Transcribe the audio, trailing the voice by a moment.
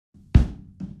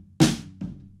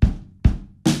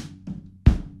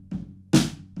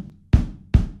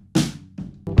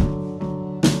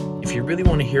if you really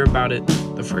want to hear about it,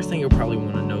 the first thing you'll probably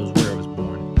want to know is where I was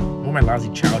born, what my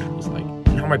lousy childhood was like,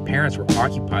 and how my parents were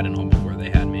occupied and all before they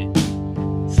had me.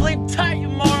 Sleep tight, you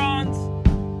morons!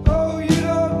 Oh, you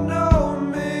don't know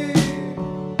me.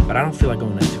 But I don't feel like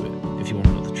going into it, if you want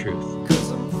to know the truth.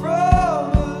 'Cause I'm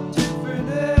from a different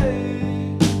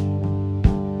age.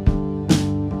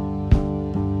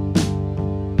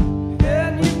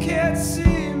 And you can't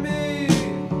see me,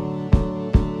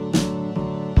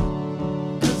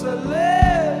 'cause I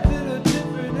live in a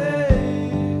different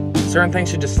age. Certain things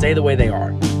should just stay the way they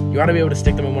are. You ought to be able to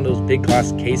stick them in one of those big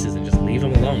glass cases and just leave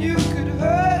them alone. You could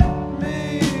hurt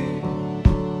me,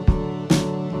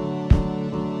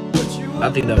 but you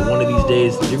I think that one of these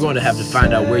days, you're going to have to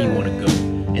find out where you want to go.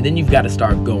 And then you've got to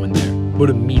start going there. But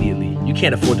immediately. You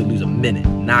can't afford to lose a minute.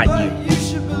 Not But you. you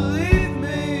should believe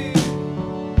me.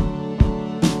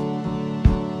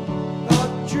 Our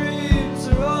dreams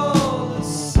are all the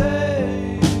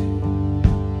same.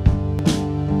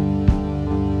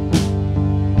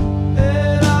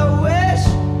 And I wish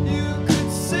you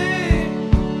could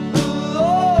sing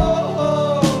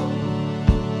along,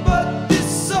 but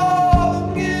this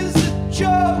song is a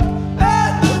joke,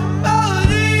 and the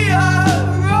melody I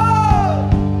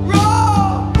wrote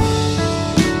wrong.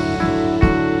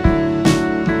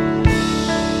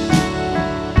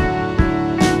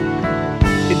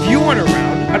 If you weren't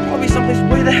around, I'd probably be someplace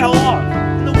way the hell off.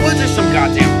 In the woods or some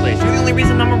goddamn place. You're the only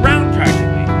reason I'm around,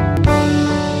 practically.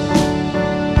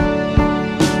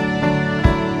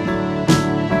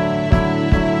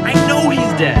 I know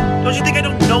he's dead. Don't you think I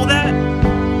don't know that?